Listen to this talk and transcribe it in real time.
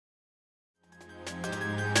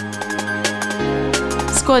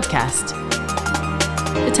Squadcast,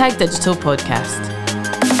 the Tag Digital podcast.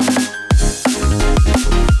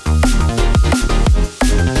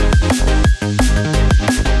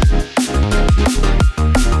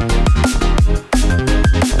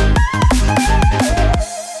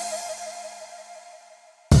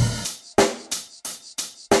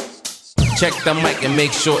 Check the mic and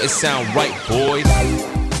make sure it sound right, boys.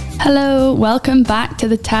 Hello, welcome back to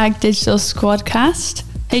the Tag Digital Squadcast.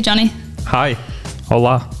 Hey Johnny. Hi.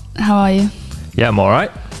 Hola. How are you? Yeah, I'm alright.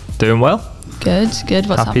 Doing well. Good. What's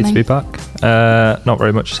Happy happening? to be back. Not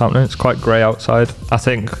very much is happening. It's quite grey outside. I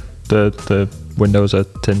think the windows are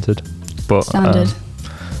tinted. But Standard.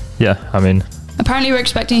 yeah, I mean... Apparently we're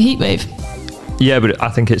expecting a heat wave. Yeah, but I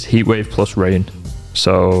think it's heat wave plus rain.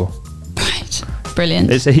 So... Right. Brilliant.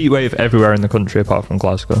 It's a heat wave everywhere in the country apart from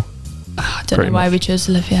Glasgow. I don't know why we chose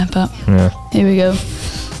to live here, but Yeah. here we go.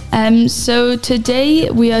 So today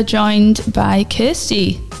we are joined by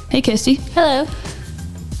Kirsty. Hey Kirsty. Hello.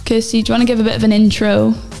 Kirsty, do you want to give a bit of an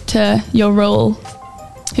intro to your role?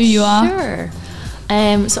 Who you are? Sure.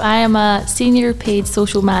 So I am a senior paid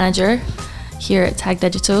social manager here at Tag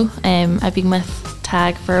Digital. I've been with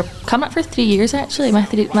Tag for coming up for 3 years actually. My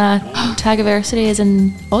Tag anniversary is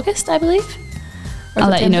in August, I believe. Or I'll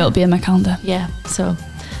let you know, September. it'll be in my calendar. Yeah. So,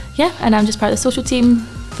 yeah, and I'm just part of the social team,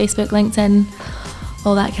 Facebook, LinkedIn,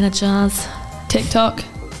 all that kind of jazz. TikTok.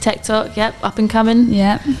 TikTok, yep, up and coming.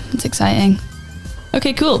 Yeah, it's exciting.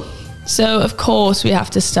 Okay, cool. So of course we have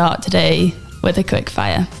to start today with a quick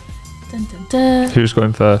fire. Dun, dun, dun. Who's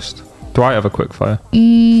going first? Do I have a quick fire?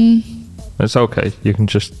 It's okay. You can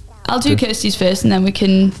just... I'll do Kirsty's first and then we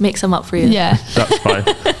can... Make some up for you. Yeah. That's fine.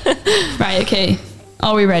 Right, okay.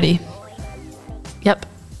 Are we ready? Yep.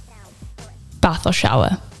 Bath or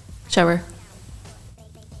shower? Shower.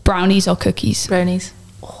 Brownies or cookies? Brownies.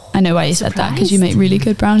 I know why you said that, because you make really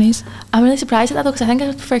good brownies. I'm really surprised at that though, because I think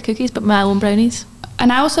I prefer cookies, but my own brownies.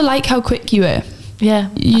 And I also like how quick you were. Yeah.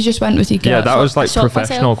 You just went with your gut. Yeah, that was like Shot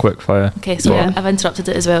professional quick fire. Okay, so Yeah. I've interrupted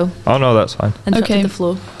it as well. Oh no, that's fine. Interrupted Okay. the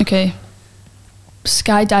flow. Okay.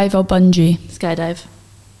 Skydive or bungee? Skydive.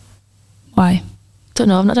 Why? Don't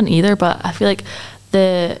know, I've not done either, but I feel like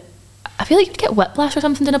you'd get whiplash or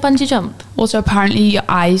something doing a bungee jump. Also, apparently your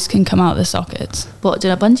eyes can come out the sockets. What,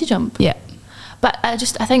 doing a bungee jump? Yeah. But I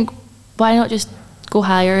think, why not just go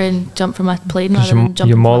higher and jump from a plane rather than jump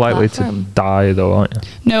You're from more a likely platform? to die though, aren't you?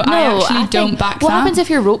 No, I actually think- don't back What that. happens if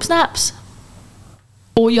your rope snaps?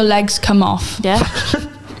 Or your legs come off. Yeah.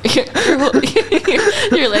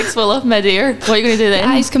 Your legs fall off mid-air. What are you going to do Your then?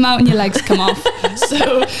 eyes come out and your legs come off.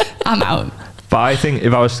 So I'm out. But I think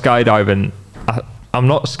if I was skydiving, I'm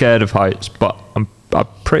not scared of heights, but I'm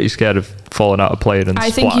pretty scared of falling out of a plane and I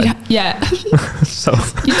think splatting. yeah. So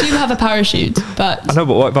You do have a parachute, but I know,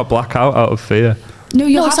 but what if I black out of fear? no,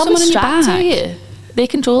 you'll No, have someone someone's on your strapped back. to you. They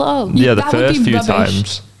control it all. Yeah, the that would first be few rubbish.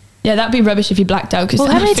 times. Yeah, that'd be rubbish if you blacked out. Well,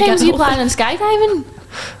 how many times are you planning on skydiving?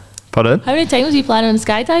 Pardon? How many times are you planning on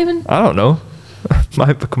skydiving? I don't know.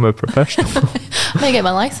 Might become a professional. I might get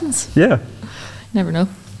my license. Yeah. Never know.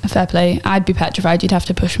 Fair play. I'd be petrified. You'd have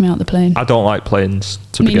to push me out the plane. I don't like planes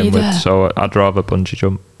to Me begin neither. with, so I'd rather bungee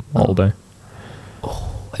jump all day.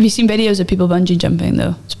 Have you seen videos of people bungee jumping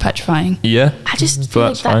though? It's petrifying. Yeah. I just but feel like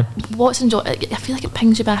that's that. fine. What's enjoy? I feel like it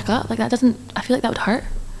pings you back up. Like that doesn't. I feel like that would hurt.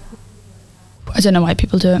 I don't know why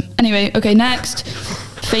people do it. Anyway, okay, next.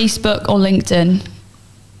 Facebook or LinkedIn?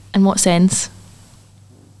 In what sense?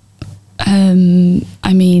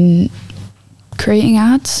 I mean, creating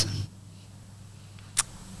ads.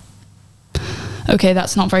 Okay,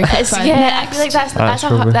 that's not very quick. Fire. I Next. feel like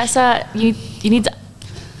That's rubbish. you need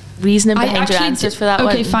reasoning I behind your actually answers did- for that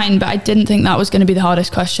one. Okay, fine, but I didn't think that was going to be the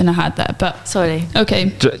hardest question I had there. But Sorry. okay,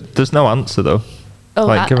 There's no answer though.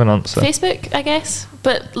 Give an answer. Facebook, I guess.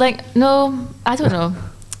 But like, no, I don't know.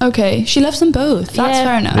 okay, she loves them both. That's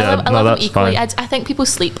fair enough. Yeah. I love no, them that's equally. fine. I think people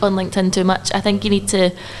sleep on LinkedIn too much. I think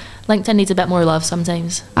LinkedIn needs a bit more love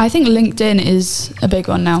sometimes. I think LinkedIn is a big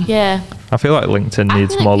one now. Yeah, I feel like LinkedIn I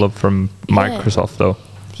needs feel more like- love from yeah. Microsoft though.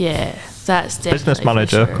 yeah, that's definitely Business for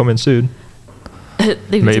manager sure. coming soon. They've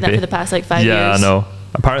been doing that Maybe. for the past like 5 years. Yeah, I know.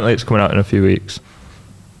 Apparently it's coming out in a few weeks.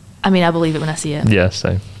 I mean, I believe it when I see it. Yeah,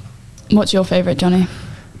 same. What's your favourite, Johnny?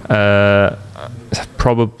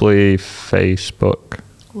 Probably Facebook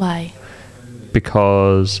Why?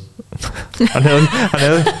 because I nearly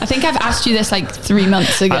I think I've asked you this like 3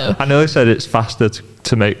 months ago. I nearly said it's faster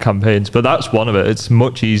to make campaigns, but that's one of it. It's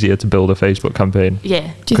much easier to build a Facebook campaign. Yeah. Do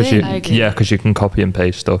you Because think? I agree. because you can copy and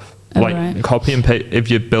paste stuff. Oh, like right. copy and paste. If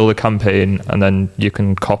you build a campaign and then you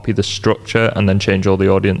can copy the structure and then change all the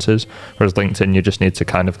audiences, whereas LinkedIn you just need to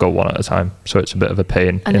kind of go one at a time. So it's a bit of a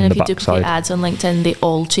pain And in then the if you duplicate backside. ads on LinkedIn, they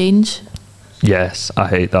all change. Yes, I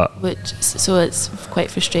hate that. so it's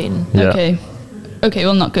quite frustrating. Yeah. Okay,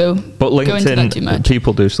 we'll not go But go into that too LinkedIn, much.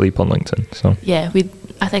 people do sleep on LinkedIn. So Yeah,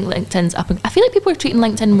 I think LinkedIn's up. I feel like people are treating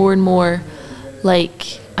LinkedIn more and more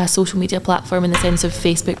like a social media platform in the sense of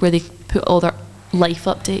Facebook, where they put all their life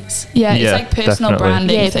updates. Yeah, it's Yeah, like personal definitely.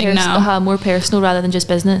 branding thing now. More personal rather than just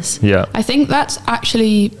business. yeah. I think that's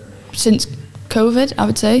actually since COVID, I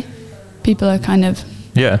would say. People are kind of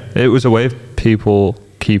Yeah, it was a way of people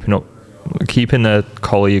keeping their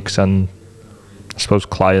colleagues and I suppose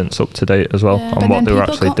clients up to date as well but on what then they were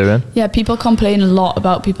people actually doing. Yeah, people complain a lot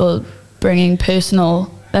about people bringing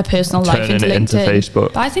their personal life Turning into it LinkedIn. into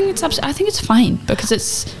Facebook. But I think it's fine because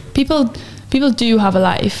it's people do have a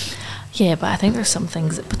life. Yeah, but I think there's some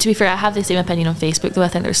things. But to be fair, I have the same opinion on Facebook, though. I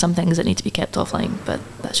think there's some things that need to be kept offline, but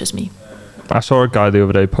that's just me. I saw a guy the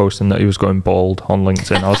other day posting that he was going bald on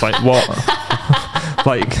LinkedIn. I was like, what?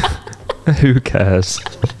 Like, who cares?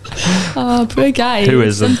 Oh, poor guy. Who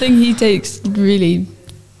It's isn't? something he takes really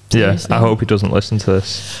Yeah, seriously. I hope he doesn't listen to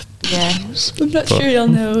this. Yeah. I'm not But- sure he'll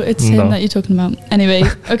know it's No. him that you're talking about. Anyway,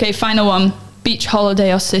 okay, final one. Beach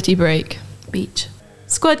holiday or city break? Beach.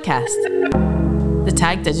 Squadcast, the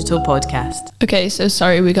Tag Digital podcast. Okay, so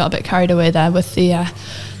sorry, we got a bit carried away there with the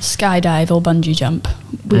skydive or bungee jump.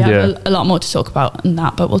 We Yeah. have a lot more to talk about than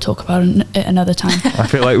that, but we'll talk about it another time. I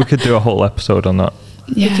feel like we could do a whole episode on that.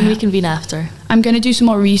 We can reconvene after. I'm going to do some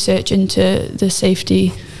more research into the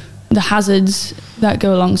safety, the hazards that go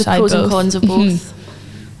The alongside pros both. and cons of Mhm. both.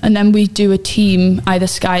 And then we do a team, either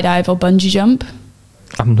skydive or bungee jump.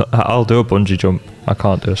 I'll do a bungee jump. I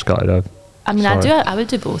can't do a skydive. I mean, Sorry. I would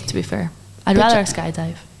do both, to be fair. I'd But rather a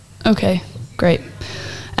skydive. Okay, great.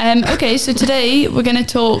 Okay, so today we're going to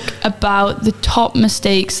talk about the top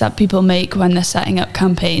mistakes that people make when they're setting up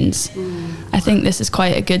campaigns. I think this is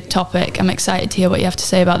quite a good topic. I'm excited to hear what you have to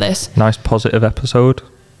say about this. Nice positive episode.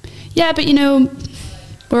 Yeah, but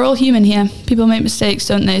we're all human here. People make mistakes,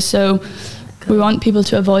 don't they? So we want people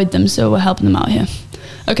to avoid them, so we're helping them out here.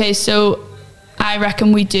 Okay, so I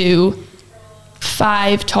reckon we do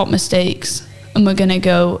 5 top mistakes, and we're going to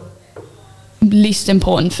go least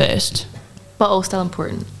important first. But all still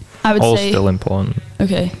important. I would All say. still important.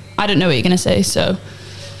 Okay, I don't know what you're going to say, so.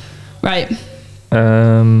 Right,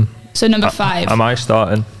 Um, so number 5. Am I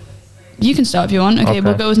starting? You can start if you want. Okay, Okay.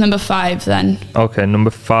 we'll go with number 5 then. Okay,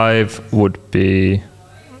 number 5 would be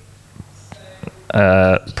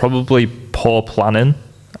probably poor planning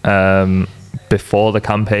before the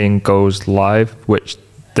campaign goes live, which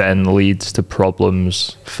then leads to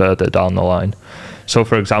problems further down the line. So,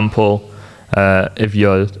 for example, if you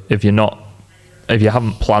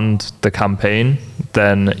haven't planned the campaign,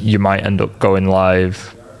 then you might end up going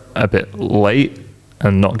live a bit late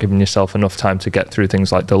and not giving yourself enough time to get through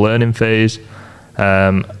things like the learning phase.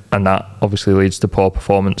 And that obviously leads to poor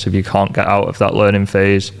performance. If you can't get out of that learning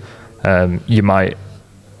phase, you might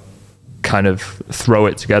kind of throw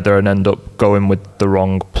it together and end up going with the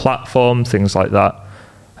wrong platform, things like that,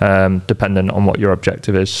 depending on what your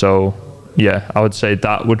objective is. So, yeah, I would say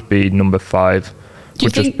that would be number 5. Do you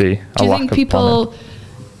think people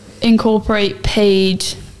incorporate paid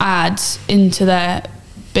ads into their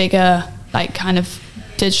bigger, like, kind of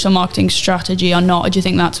digital marketing strategy or not? Or do you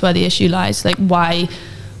think that's where the issue lies? Like,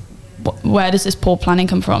 where does this poor planning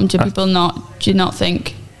come from? Do you not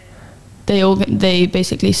think they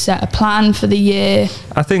basically set a plan for the year?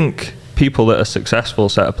 I think people that are successful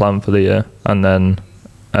set a plan for the year, and then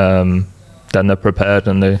they're prepared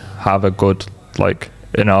and they have a good, like,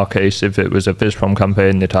 in our case, if it was a Visprom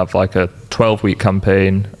campaign, they'd have like a 12-week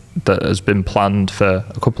campaign that has been planned for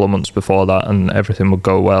a couple of months before that, and everything would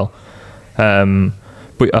go well.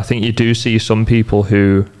 But I think you do see some people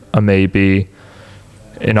who are maybe,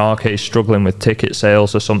 in our case, struggling with ticket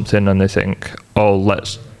sales or something, and they think, oh,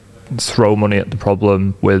 let's throw money at the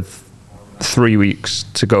problem with 3 weeks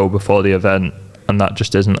to go before the event, and that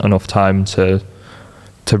just isn't enough time to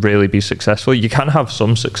really be successful. You can have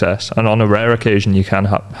some success, and on a rare occasion you can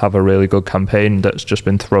have a really good campaign that's just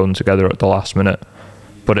been thrown together at the last minute,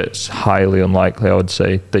 but it's highly unlikely, I would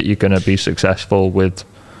say, that you're going to be successful with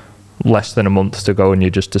less than a month to go and you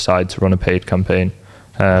just decide to run a paid campaign,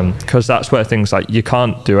 because that's where things like, you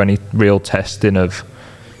can't do any real testing of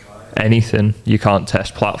anything. You can't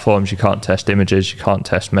test platforms, you can't test images, you can't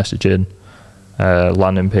test messaging,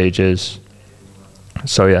 landing pages.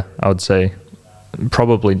 So yeah, I would say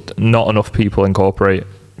probably not enough people incorporate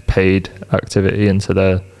paid activity into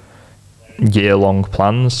their year-long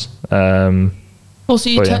plans. Also,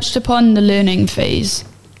 you touched upon the learning phase.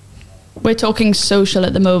 We're talking social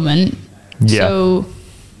at the moment. Yeah. So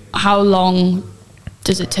how long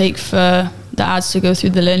does it take for the ads to go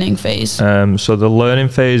through the learning phase? So the learning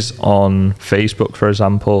phase on Facebook, for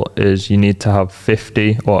example, is you need to have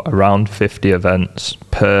 50 or around 50 events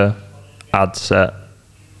per ad set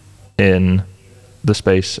in the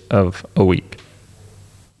space of a week.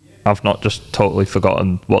 I've not just totally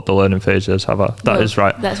forgotten what the learning phase is, have I? That is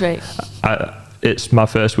right. That's right. It's my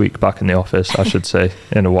first week back in the office, I should say,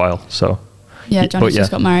 in a while. So yeah, Johnny's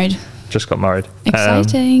just got married. Just got married.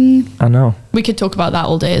 Exciting. I know. We could talk about that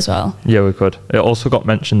all day as well. Yeah, we could. It also got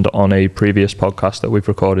mentioned on a previous podcast that we've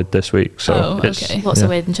recorded this week. So okay. Lots of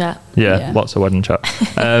wedding chat. Yeah, lots of wedding chat.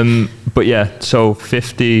 But yeah, so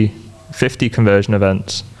 50 conversion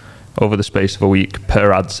events over the space of a week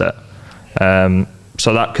per ad set.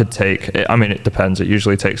 So that could take, it depends. It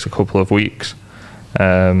usually takes a couple of weeks.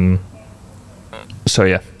 So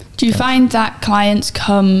yeah. Do you find that clients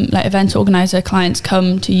come, like event organizer clients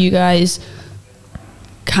come to you guys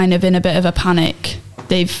kind of in a bit of a panic?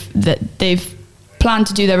 They've planned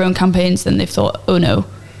to do their own campaigns, then they've thought, oh no,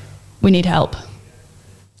 we need help.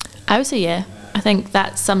 I would say yeah. I think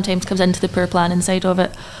that sometimes comes into the poor planning side of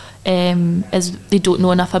it, is they don't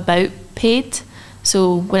know enough about paid.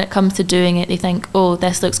 So when it comes to doing it, they think, oh,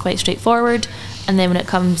 this looks quite straightforward. And then when it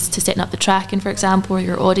comes to setting up the tracking, for example, or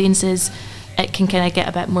your audiences, it can kind of get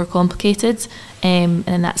a bit more complicated, and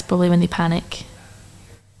then that's probably when they panic.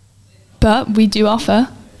 But we do offer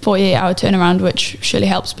 48-hour turnaround, which surely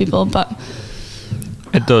helps people. But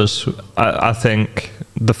it does. I think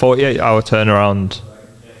the 48-hour turnaround,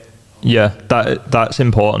 yeah, that's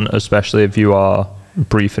important, especially if you are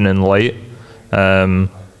briefing in late.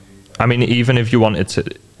 Even if you wanted to,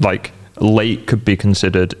 like, late could be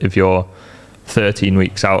considered if you're 13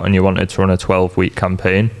 weeks out and you wanted to run a 12-week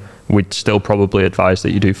campaign. We'd still probably advise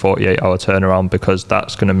that you do 48-hour turnaround, because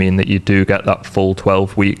that's going to mean that you do get that full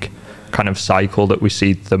 12-week kind of cycle that we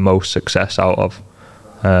see the most success out of.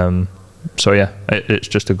 So yeah, it's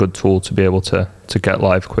just a good tool to be able to get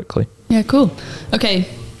live quickly. Yeah, cool. Okay,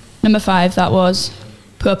 number 5, that was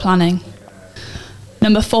poor planning.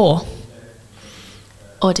 Number 4.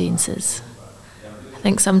 Audiences. I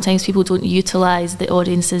think sometimes people don't utilise the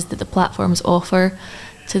audiences that the platforms offer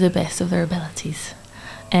to the best of their abilities.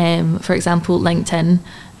 For example, LinkedIn.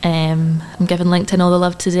 I'm giving LinkedIn all the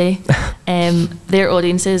love today. Their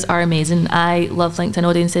audiences are amazing. I love LinkedIn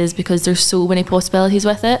audiences because there's so many possibilities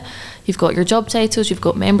with it. You've got your job titles, you've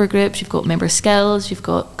got member groups, you've got member skills, you've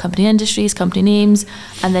got company industries, company names,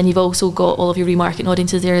 and then you've also got all of your remarketing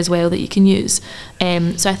audiences there as well that you can use.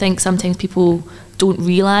 So I think sometimes people don't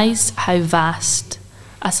realise how vast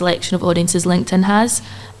a selection of audiences LinkedIn has.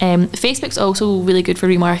 Facebook's also really good for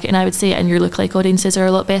remarketing, I would say, and your lookalike audiences are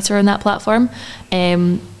a lot better on that platform.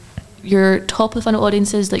 Your top of the funnel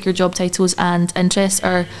audiences, like your job titles and interests,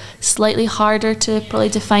 are slightly harder to probably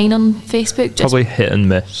define on Facebook. Probably hit and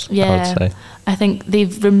miss, yeah, I would say. I think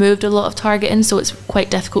they've removed a lot of targeting, so it's quite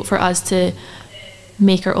difficult for us to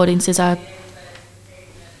make our audiences a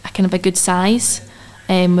kind of a good size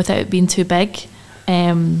without it being too big.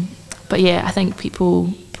 But yeah, I think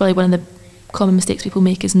probably one of the common mistakes people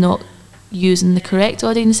make is not using the correct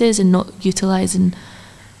audiences and not utilising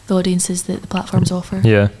the audiences that the platforms offer.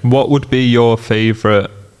 Yeah. What would be your favourite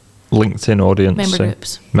LinkedIn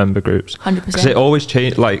audience? Member groups. 100%. Because it always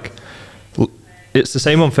changes. Like, it's the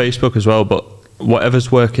same on Facebook as well, but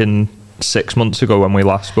whatever's working 6 months ago when we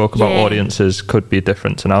last spoke about audiences could be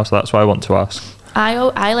different to now. So that's why I want to ask.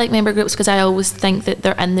 I like member groups because I always think that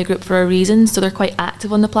they're in the group for a reason, so they're quite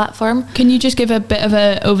active on the platform. Can you just give a bit of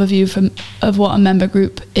an overview of what a member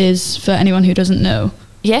group is for anyone who doesn't know?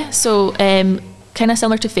 Yeah, so kind of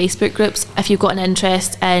similar to Facebook groups, if you've got an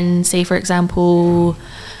interest in, say, for example,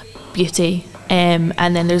 beauty, and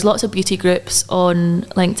then there's lots of beauty groups on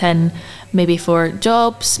LinkedIn, maybe for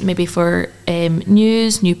jobs, maybe for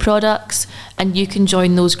news, new products, and you can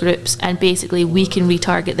join those groups, and basically we can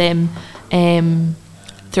retarget them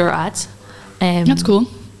through our ads. That's cool.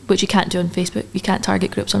 Which you can't do on Facebook. You can't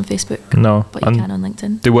target groups on Facebook. No. But you can on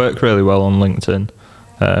LinkedIn. They work really well on LinkedIn.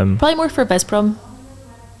 Probably more for BizProm.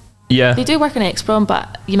 Yeah. They do work on XProm,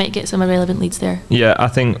 but you might get some irrelevant leads there. Yeah, I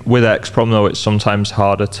think with XProm though, it's sometimes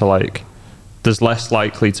harder to there's less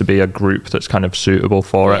likely to be a group that's kind of suitable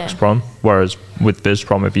for XProm. Whereas with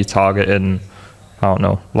BizProm, if you target in, I don't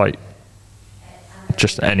know,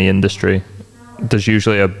 just any industry, there's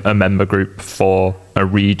usually a member group for a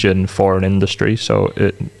region, for an industry, so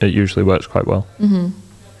it usually works quite well. Mm-hmm.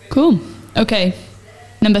 Cool. Okay,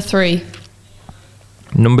 number 3.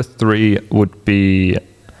 Number 3 would be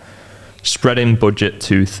spreading budget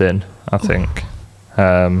too thin, I think,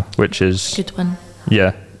 which is... Good one.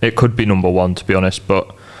 Yeah, it could be number 1, to be honest,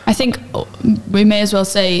 but... I think we may as well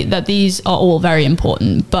say that these are all very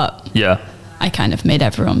important, but... Yeah. I kind of made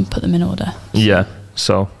everyone put them in order. Yeah.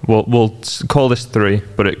 So we'll call this 3,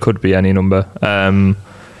 but it could be any number.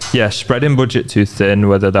 Spreading budget too thin,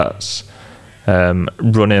 whether that's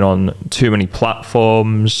running on too many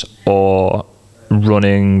platforms or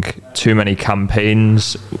running too many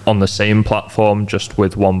campaigns on the same platform just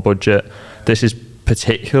with one budget. This is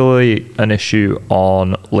particularly an issue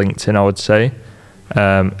on LinkedIn, I would say.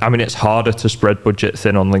 It's harder to spread budget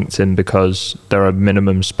thin on LinkedIn because there are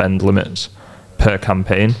minimum spend limits per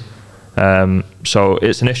campaign. So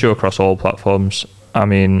it's an issue across all platforms. On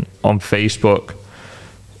Facebook,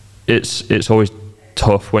 it's always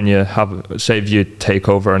tough when you say if you take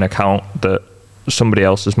over an account that somebody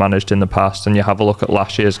else has managed in the past and you have a look at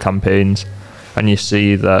last year's campaigns and you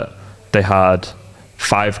see that they had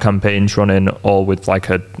 5 campaigns running all with like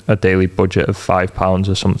a daily budget of £5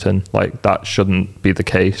 or something. Like, that shouldn't be the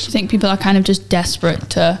case. I think people are kind of just desperate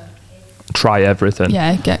to try everything.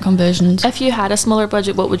 Yeah, get conversions. If you had a smaller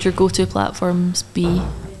budget, what would your go-to platforms be?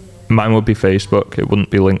 Mine would be Facebook. It wouldn't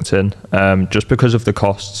be LinkedIn, just because of the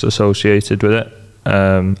costs associated with it.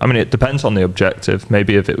 It depends on the objective.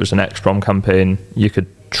 Maybe if it was an XPROM campaign, you could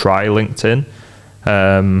try LinkedIn.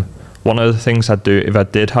 One of the things I'd do if I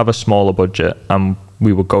did have a smaller budget and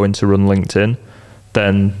we were going to run LinkedIn,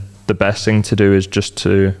 then the best thing to do is just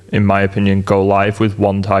to, in my opinion, go live with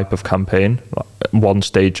one type of campaign, one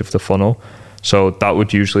stage of the funnel. So that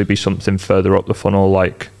would usually be something further up the funnel,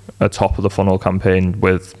 like a top of the funnel campaign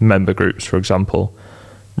with member groups, for example.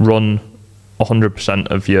 Run 100%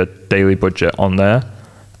 of your daily budget on there,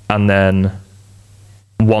 and then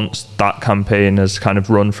once that campaign has kind of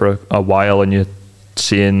run for a while and you're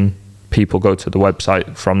seeing people go to the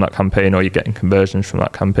website from that campaign, or you're getting conversions from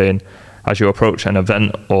that campaign, as you approach an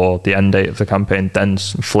event or the end date of the campaign, then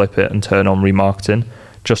flip it and turn on remarketing,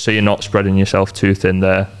 just so you're not spreading yourself too thin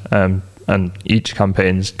there, and each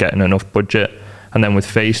campaign's getting enough budget. And then with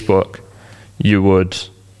Facebook, you would,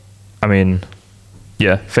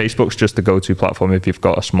 Facebook's just the go-to platform if you've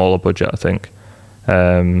got a smaller budget, I think.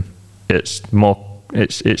 It's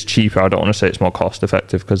cheaper. I don't want to say it's more cost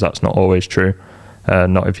effective, because that's not always true.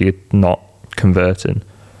 Not if you're not converting.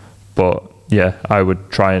 But yeah, I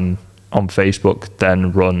would try and on Facebook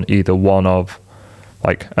then run either one of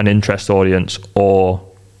like an interest audience or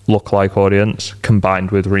lookalike audience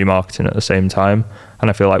combined with remarketing at the same time. And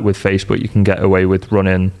I feel like with Facebook you can get away with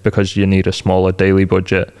running, because you need a smaller daily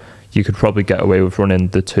budget, you could probably get away with running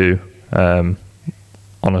the 2 on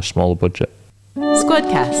a smaller budget.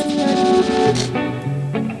 Squadcast,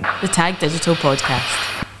 the Tag Digital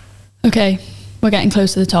podcast. Okay, we're getting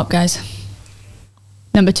close to the top, guys.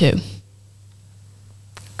 Number 2.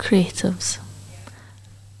 Creatives.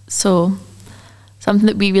 So, something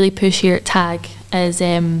that we really push here at Tag is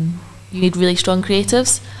you need really strong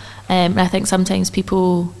creatives. And I think sometimes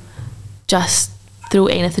people just throw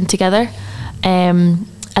anything together. And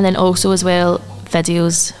then also as well,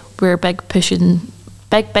 videos. We're big push on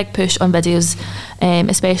videos,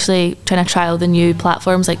 especially trying to trial the new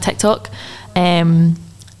platforms like TikTok.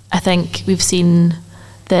 I think we've seen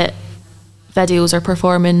that videos are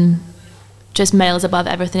performing just miles above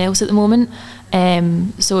everything else at the moment.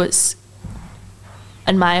 So it's,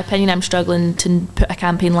 in my opinion, I'm struggling to put a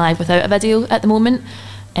campaign live without a video at the moment.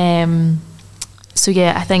 So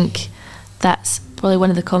yeah, I think that's probably one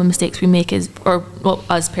of the common mistakes we make is, or well,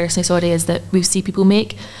 us personally, is that we see people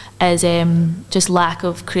make is just lack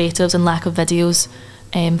of creatives and lack of videos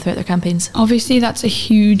throughout their campaigns. Obviously that's a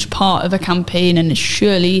huge part of a campaign, and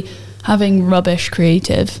surely having rubbish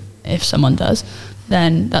creative, if someone does,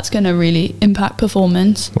 then that's going to really impact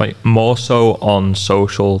performance. Like more so on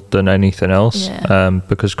social than anything else,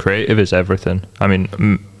 because creative is everything.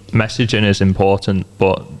 Messaging is important,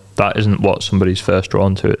 but that isn't what somebody's first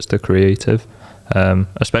drawn to. It's the creative,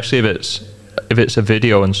 especially if it's a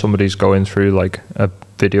video and somebody's going through like a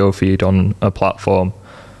video feed on a platform.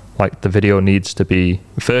 Like, the video needs to be,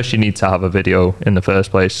 first you need to have a video in the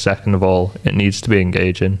first place. Second of all, it needs to be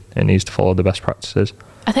engaging. It needs to follow the best practices.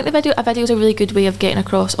 I think a video is a really good way of getting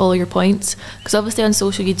across all your points, because obviously on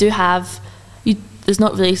social you do have, there's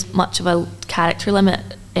not really much of a character limit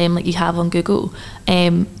like you have on Google,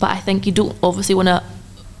 but I think you don't obviously want to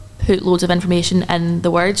put loads of information in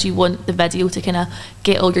the words. You want the video to kind of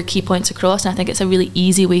get all your key points across, and I think it's a really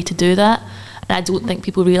easy way to do that, and I don't think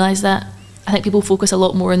people realise that. I think people focus a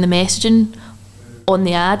lot more on the messaging on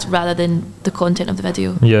the ad rather than the content of the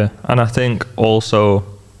video. Yeah, and I think also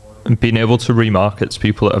being able to remarket to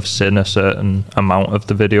people that have seen a certain amount of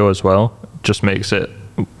the video as well just makes it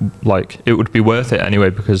like, it would be worth it anyway,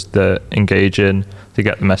 because they're engaging, they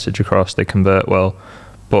get the message across, they convert well.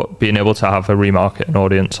 But being able to have a remarketing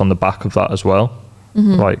audience on the back of that as well,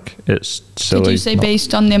 Like, it's silly. Did you say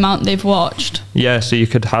based on the amount they've watched? Yeah, so you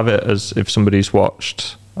could have it as if somebody's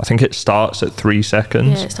watched, I think it starts at 3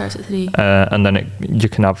 seconds. Yeah, it starts at 3. And then you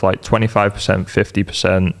can have like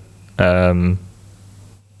 25%, 50%,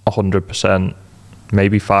 100%,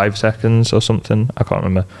 maybe 5 seconds or something. I can't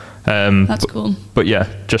remember. That's cool. But yeah,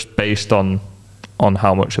 just based on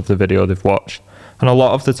how much of the video they've watched. And a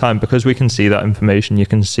lot of the time, because we can see that information, you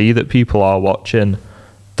can see that people are watching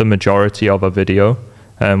the majority of a video.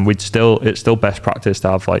 It's still best practice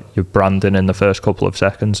to have like your branding in the first couple of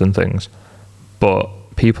seconds and things. But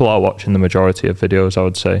people are watching the majority of videos, I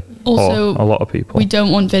would say. Also, a lot of people. We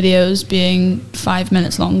don't want videos being 5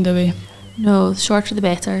 minutes long, do we? No, the shorter the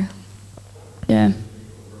better. Yeah.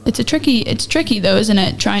 It's tricky though, isn't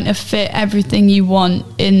it? Trying to fit everything you want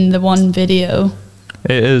in the one video.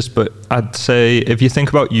 It is, but I'd say if you think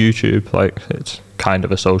about YouTube, like it's kind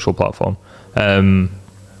of a social platform.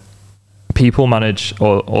 People manage,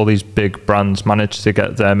 all these big brands manage to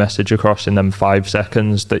get their message across in them 5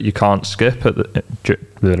 seconds that you can't skip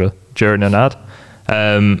during an ad.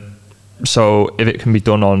 So if it can be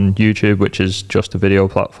done on YouTube, which is just a video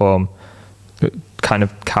platform, kind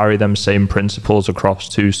of carry them same principles across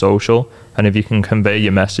to social, and if you can convey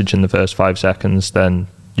your message in the first 5 seconds, then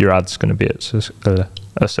your ad's going to be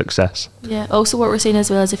a success. Yeah, also what we're saying as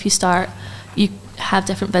well is if you have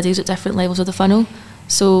different videos at different levels of the funnel.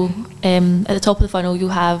 So at the top of the funnel, you'll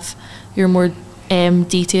have your more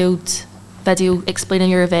detailed video explaining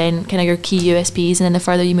your event, kind of your key USPs, and then the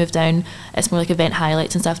further you move down, it's more like event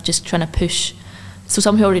highlights and stuff, just trying to push. So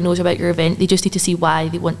someone who already knows about your event, they just need to see why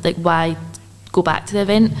they want, like why go back to the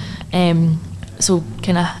event. So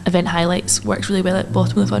kind of event highlights works really well at the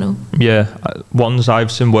bottom of the funnel. Yeah, ones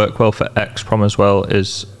I've seen work well for XPROM as well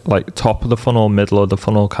is like top of the funnel, middle of the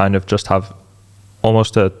funnel, kind of just have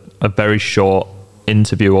almost a very short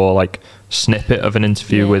interview or like snippet of an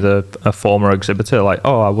interview with a former exhibitor, like,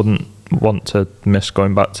 oh, I wouldn't want to miss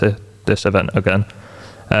going back to this event again.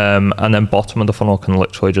 And then bottom of the funnel can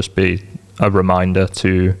literally just be a reminder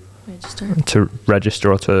to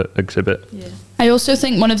register or to exhibit. Yeah. I also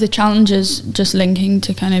think one of the challenges, just linking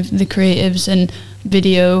to kind of the creatives and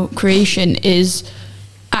video creation, is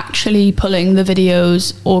actually pulling the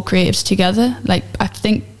videos or creatives together. Like, I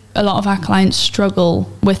think a lot of our clients struggle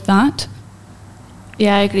with that.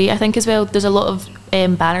 Yeah, I agree. I think as well, there's a lot of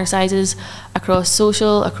banner sizes across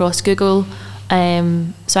social, across Google. So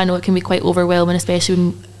I know it can be quite overwhelming,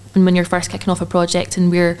 especially when you're first kicking off a project and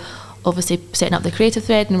we're obviously setting up the creative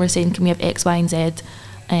thread and we're saying, can we have X, Y, and Z?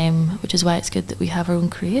 Which is why it's good that we have our own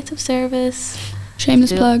creative service.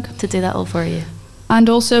 Shameless plug. To do that all for you. And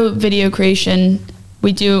also video creation,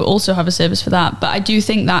 we do also have a service for that. But I do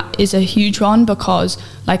think that is a huge one because,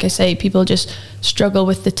 like I say, people just struggle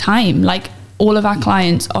with the time. Like, all of our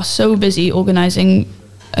clients are so busy organising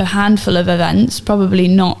a handful of events, probably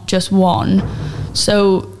not just one.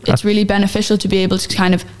 So it's really beneficial to be able to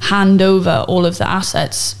kind of hand over all of the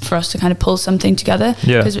assets for us to kind of pull something together.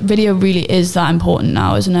 Because video really is that important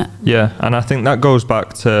now, isn't it? Yeah, and I think that goes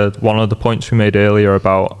back to one of the points we made earlier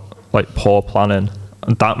about like poor planning.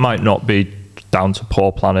 That might not be down to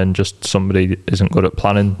poor planning, just somebody isn't good at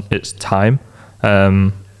planning, it's time.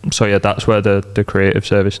 So yeah, that's where the creative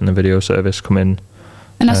service and the video service come in.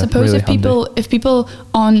 And I suppose really if people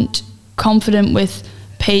aren't confident with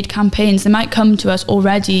paid campaigns, they might come to us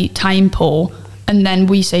already time poor, and then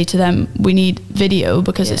we say to them, we need video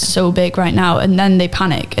because it's so big right now, and then they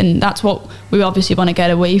panic, and that's what we obviously want to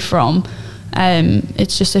get away from.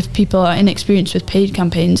 It's just if people are inexperienced with paid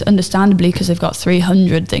campaigns, understandably, because they've got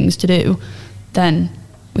 300 things to do, then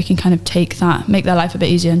we can kind of take that, make their life a bit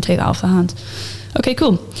easier and take that off their hands. Okay,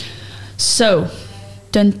 cool. So,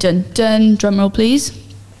 dun dun dun, drum roll please.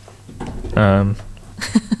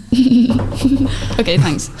 Okay,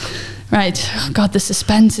 thanks. Right. Oh God, the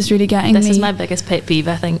suspense is really getting me. This is my biggest pet peeve,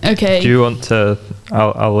 I think. Okay. Do you want to?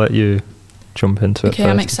 I'll let you jump into it. Okay,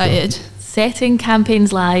 I'm excited. Setting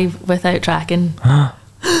campaigns live without tracking.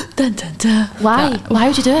 Dun dun dun. Why? Why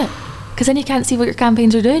would you do it? Because then you can't see what your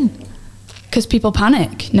campaigns are doing. Because people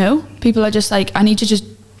panic. No, people are just like, I need to just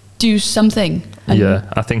do something. Yeah,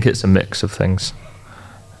 I think it's a mix of things.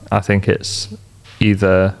 I think it's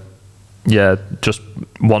either just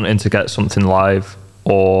wanting to get something live,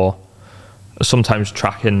 or sometimes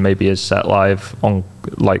tracking maybe is set live on,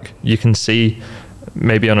 like, you can see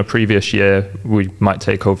maybe on a previous year we might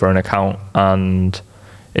take over an account and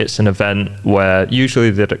it's an event where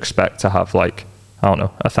usually they'd expect to have like, I don't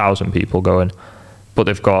know, 1,000 people going, but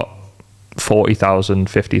they've got 40,000,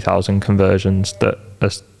 50,000 conversions that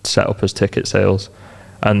are set up as ticket sales.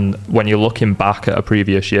 And when you're looking back at a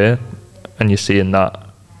previous year and you're seeing that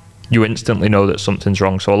you instantly know that something's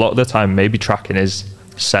wrong. So a lot of the time, maybe tracking is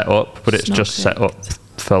set up, but it's just set up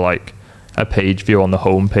for like a page view on the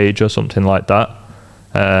home page or something like that.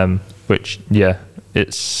 Which,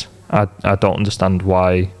 it's I don't understand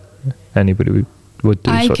why anybody would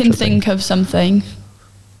do such a thing. I can think of something.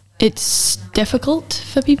 It's difficult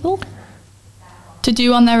for people to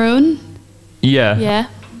do on their own. Yeah.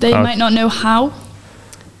 They might not know how.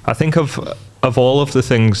 I think of all of the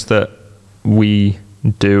things that we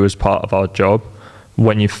do as part of our job,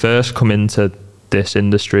 when you first come into this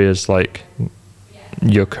industry as like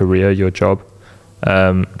your career, your job,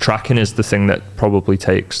 tracking is the thing that probably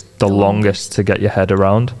takes the longest to get your head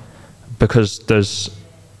around, because there's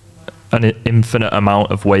an infinite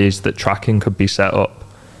amount of ways that tracking could be set up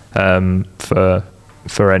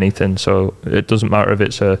for anything. So it doesn't matter if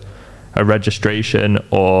it's a registration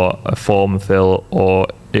or a form fill, or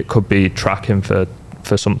it could be tracking for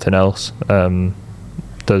something else.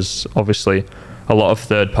 There's obviously a lot of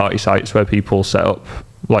third-party sites where people set up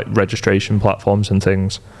like registration platforms and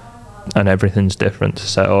things, and everything's different to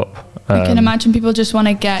set up. I can imagine people just want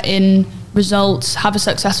to get in results, have a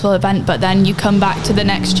successful event, but then you come back to the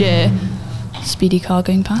next year, speedy car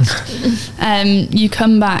going past, you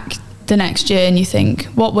come back the next year and you think,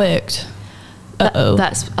 what worked?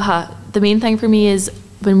 That's the main thing for me is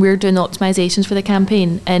when we're doing the optimizations for the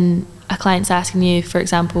campaign and a client's asking you, for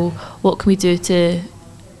example, what can we do to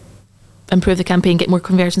improve the campaign, get more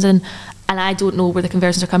conversions in, and I don't know where the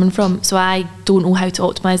conversions are coming from, so I don't know how to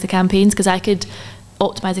optimize the campaigns, because I could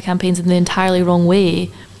optimize the campaigns in the entirely wrong way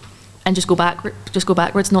and just go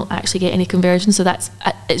backwards, not actually get any conversions. So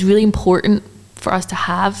it's really important for us to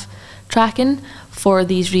have tracking for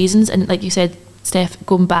these reasons. And like you said, Steph,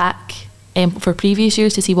 going back for previous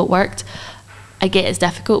years to see what worked, I get it's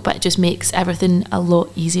difficult, but it just makes everything a lot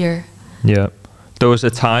easier. Yeah. There was a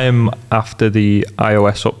time after the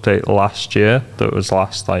iOS update last year, that was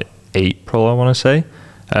last like April, I want to say,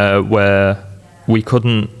 where we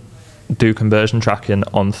couldn't do conversion tracking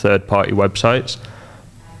on third-party websites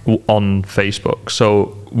on Facebook.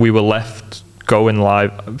 So we were left going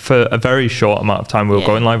live for a very short amount of time. We were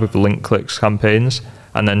going live with link clicks campaigns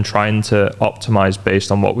and then trying to optimize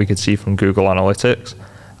based on what we could see from Google Analytics.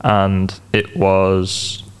 And it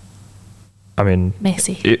was,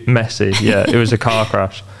 messy. Messy, yeah. It was a car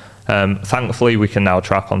crash. Thankfully, we can now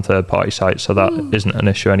track on third-party sites, so that isn't an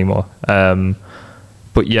issue anymore.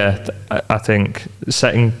 But yeah, I think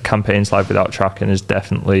setting campaigns live without tracking is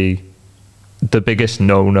definitely the biggest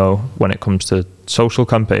no-no when it comes to social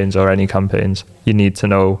campaigns or any campaigns. You need to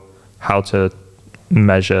know how to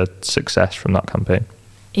measure success from that campaign.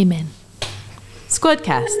 Amen.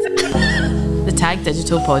 Squadcast, the Tag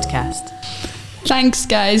Digital podcast. Thanks,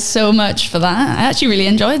 guys, so much for that. I actually really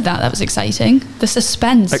enjoyed that. That was exciting. The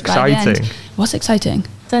suspense by the end was exciting.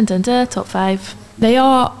 Dun, dun, dun, top 5. They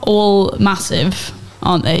are all massive,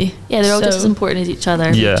 aren't they? Yeah, they're all just as important as each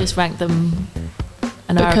other. Yeah. We just rank them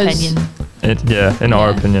in our opinion. In our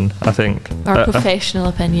opinion, I think. Our professional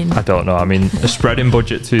opinion. I don't know. I mean, spreading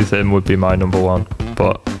budget too thin would be my number one,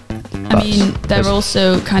 but they're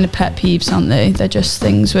also kind of pet peeves, aren't they? They're just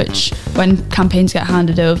things which, when campaigns get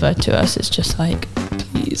handed over to us, it's just like,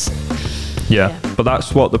 please. Yeah, but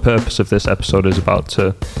that's what the purpose of this episode is about, to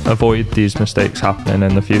avoid these mistakes happening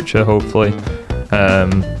in the future, hopefully.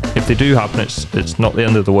 If they do happen, it's not the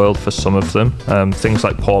end of the world for some of them. Things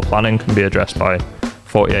like poor planning can be addressed by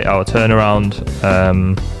 48-hour turnaround.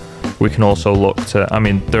 We can also look to,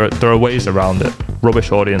 there are ways around it.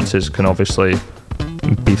 Rubbish audiences can obviously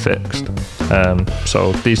be fixed.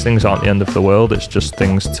 So these things aren't the end of the world, it's just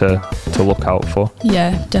things to look out for.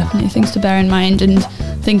 Yeah, definitely things to bear in mind and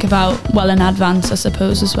think about well in advance, I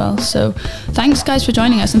suppose, as well. So thanks, guys, for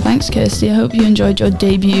joining us, and thanks, Kirsty. I hope you enjoyed your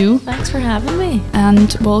debut. Thanks for having me.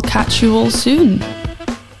 And we'll catch you all soon.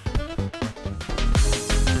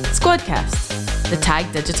 Squadcast, the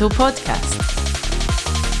Tag Digital podcast.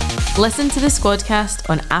 Listen to the Squadcast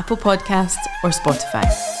on Apple Podcasts or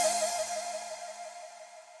Spotify.